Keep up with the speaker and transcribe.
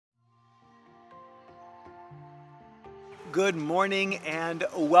Good morning and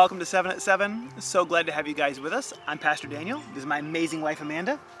welcome to 7 at 7. So glad to have you guys with us. I'm Pastor Daniel. This is my amazing wife,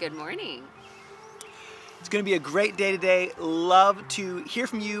 Amanda. Good morning. It's going to be a great day today. Love to hear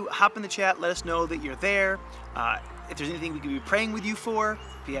from you. Hop in the chat. Let us know that you're there. If there's anything we can be praying with you for,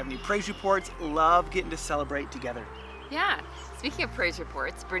 if you have any praise reports, love getting to celebrate together. Yeah. Speaking of praise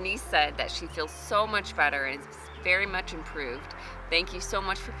reports, Bernice said that she feels so much better and is very much improved. Thank you so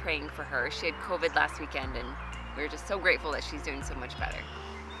much for praying for her. She had COVID last weekend and we're just so grateful that she's doing so much better.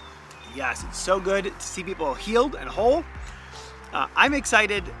 Yes, it's so good to see people healed and whole. I'm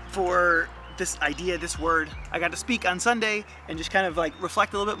excited for this idea, this word. I got to speak on Sunday and just kind of like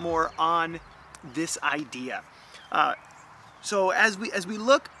reflect a little bit more on this idea. So as we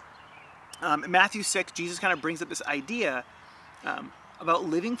look in Matthew 6, Jesus kind of brings up this idea about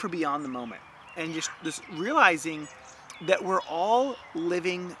living for beyond the moment and just realizing that we're all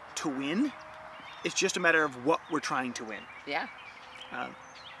living to win. It's just a matter of what we're trying to win. Yeah.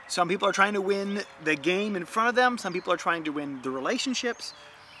 Some people are trying to win the game in front of them. Some people are trying to win the relationships.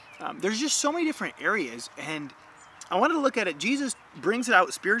 There's just so many different areas, and I wanted to look at it. Jesus brings it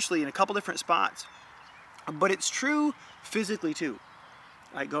out spiritually in a couple different spots, but it's true physically too.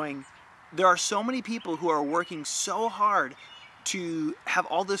 Like there are so many people who are working so hard to have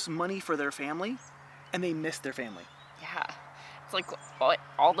all this money for their family, and they miss their family. Yeah. It's like what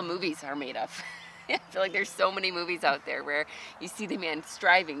all the movies are made of. I feel like there's so many movies out there where you see the man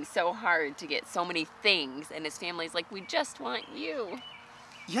striving so hard to get so many things, and his family's like, we just want you.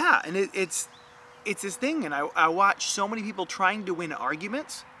 Yeah, and it's this thing, and I watch so many people trying to win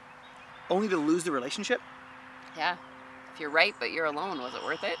arguments only to lose the relationship. Yeah. If you're right but you're alone, was it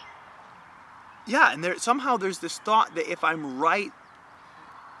worth it? Yeah, and somehow there's this thought that if I'm right,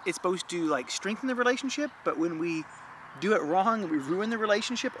 it's supposed to like strengthen the relationship, but when we do it wrong, we ruin the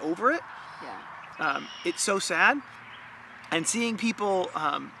relationship over it. Yeah. It's so sad. And seeing people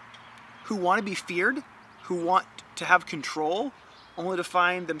who want to be feared, who want to have control, only to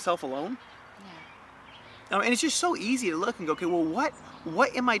find themselves alone. Yeah. And it's just so easy to look and go, okay, well,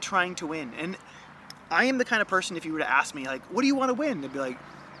 what am I trying to win? And I am the kind of person, if you were to ask me, like, what do you want to win? They'd be like,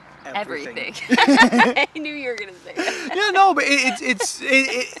 everything. I knew you were going to say that. Yeah, no, but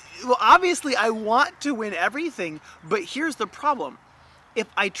well, obviously I want to win everything, but here's the problem. If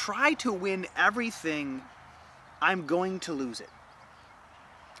I try to win everything, I'm going to lose it.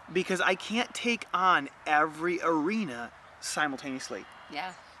 Because I can't take on every arena simultaneously.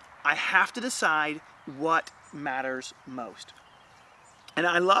 Yeah. I have to decide what matters most. And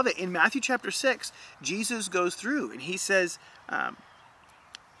I love it. In Matthew chapter 6, Jesus goes through and he says,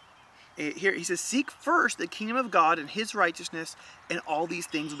 here he says, seek first the kingdom of God and his righteousness, and all these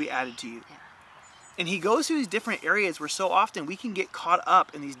things will be added to you. Yeah. And he goes through these different areas where so often we can get caught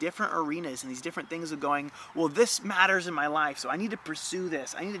up in these different arenas and these different things of going, well, this matters in my life, so I need to pursue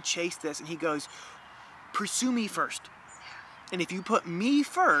this. I need to chase this. And he goes, pursue me first. And if you put me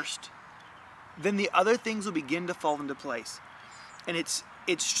first, then the other things will begin to fall into place. And it's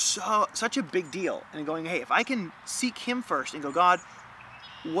such a big deal. And going, hey, if I can seek him first and go, God,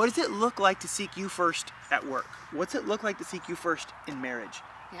 what does it look like to seek you first at work? What's it look like to seek you first in marriage?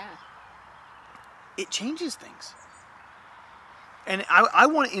 Yeah. It changes things. And I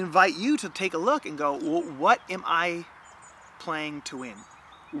want to invite you to take a look and go, well, what am I playing to win?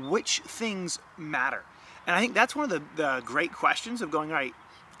 Which things matter? And I think that's one of the great questions of going, all right,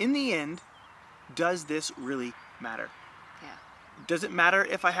 in the end, does this really matter? Yeah. Does it matter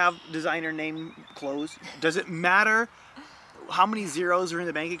if I have designer name clothes? Does it matter how many zeros are in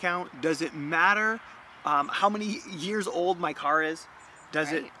the bank account? Does it matter how many years old my car is?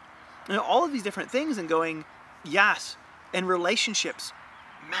 Does it, all of these different things, and going, yes, and relationships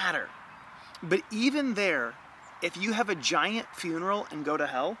matter. But even there, if you have a giant funeral and go to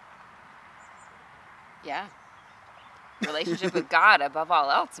hell. Yeah. Relationship with God above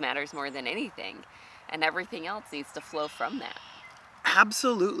all else matters more than anything. And everything else needs to flow from that.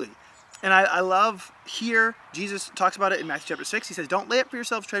 Absolutely. And I love here, Jesus talks about it in Matthew chapter 6. He says, don't lay up for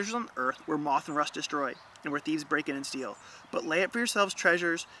yourselves treasures on earth where moth and rust destroy and where thieves break in and steal. But lay up for yourselves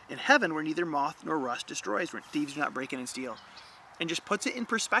treasures in heaven where neither moth nor rust destroys, where thieves do not break in and steal. And just puts it in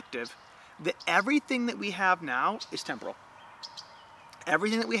perspective that everything that we have now is temporal.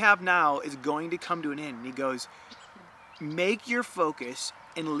 Everything that we have now is going to come to an end. And he goes, make your focus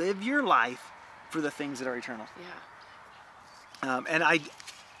and live your life for the things that are eternal. Yeah. And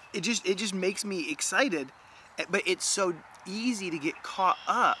it just makes me excited, but it's so easy to get caught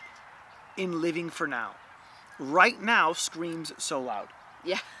up in living for now. Right now screams so loud.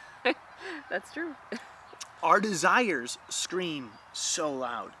 Yeah, that's true. Our desires scream so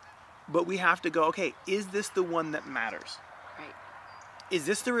loud. But we have to go, okay, is this the one that matters? Right. Is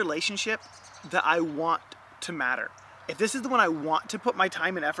this the relationship that I want to matter? If this is the one I want to put my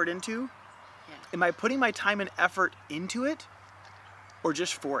time and effort into, am I putting my time and effort into it or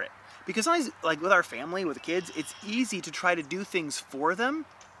just for it? Because sometimes, like with our family, with the kids, it's easy to try to do things for them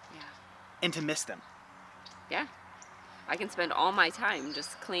and to miss them. Yeah. I can spend all my time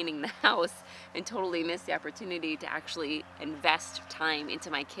just cleaning the house and totally miss the opportunity to actually invest time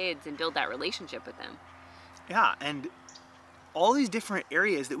into my kids and build that relationship with them. Yeah, and all these different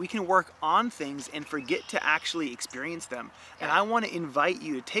areas that we can work on things and forget to actually experience them. And I want to invite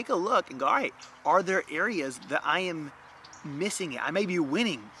you to take a look and go, all right, are there areas that I am missing it? I may be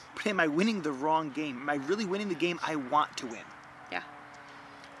winning, but am I winning the wrong game? Am I really winning the game I want to win? Yeah.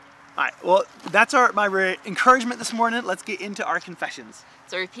 All right, well, that's my encouragement this morning. Let's get into our confessions.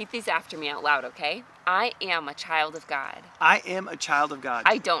 So repeat these after me out loud, okay? I am a child of God. I am a child of God.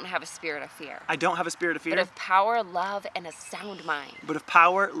 I don't have a spirit of fear. I don't have a spirit of fear. But of power, love, and a sound mind. But of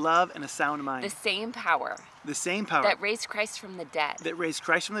power, love, and a sound mind. The same power. The same power. That raised Christ from the dead. That raised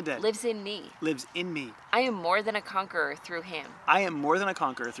Christ from the dead. Lives in me. Lives in me. I am more than a conqueror through him. I am more than a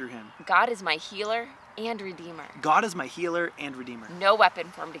conqueror through him. God is my healer and redeemer. God is my healer and redeemer. No weapon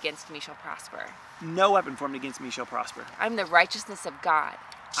formed against me shall prosper. No weapon formed against me shall prosper. I'm the righteousness of God.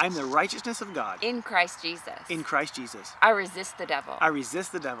 I'm the righteousness of God. In Christ Jesus. In Christ Jesus. I resist the devil. I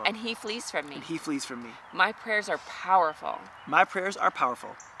resist the devil. And he flees from me. And he flees from me. My prayers are powerful. My prayers are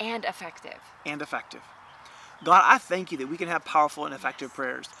powerful. And effective. And effective. God, I thank you that we can have powerful and effective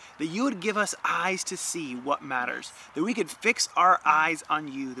prayers, that you would give us eyes to see what matters, that we could fix our eyes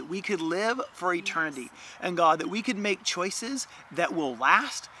on you, that we could live for eternity, and God, that we could make choices that will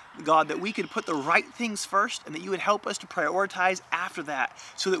last, God, that we could put the right things first, and that you would help us to prioritize after that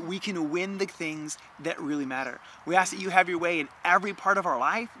so that we can win the things that really matter. We ask that you have your way in every part of our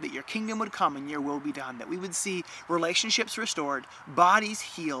life, that your kingdom would come and your will be done, that we would see relationships restored, bodies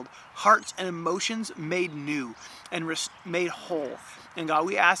healed, hearts and emotions made new and made whole. And God,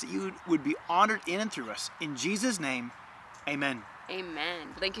 we ask that you would be honored in and through us. In Jesus' name, amen. Amen.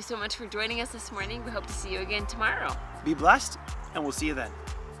 Thank you so much for joining us this morning. We hope to see you again tomorrow. Be blessed, and we'll see you then.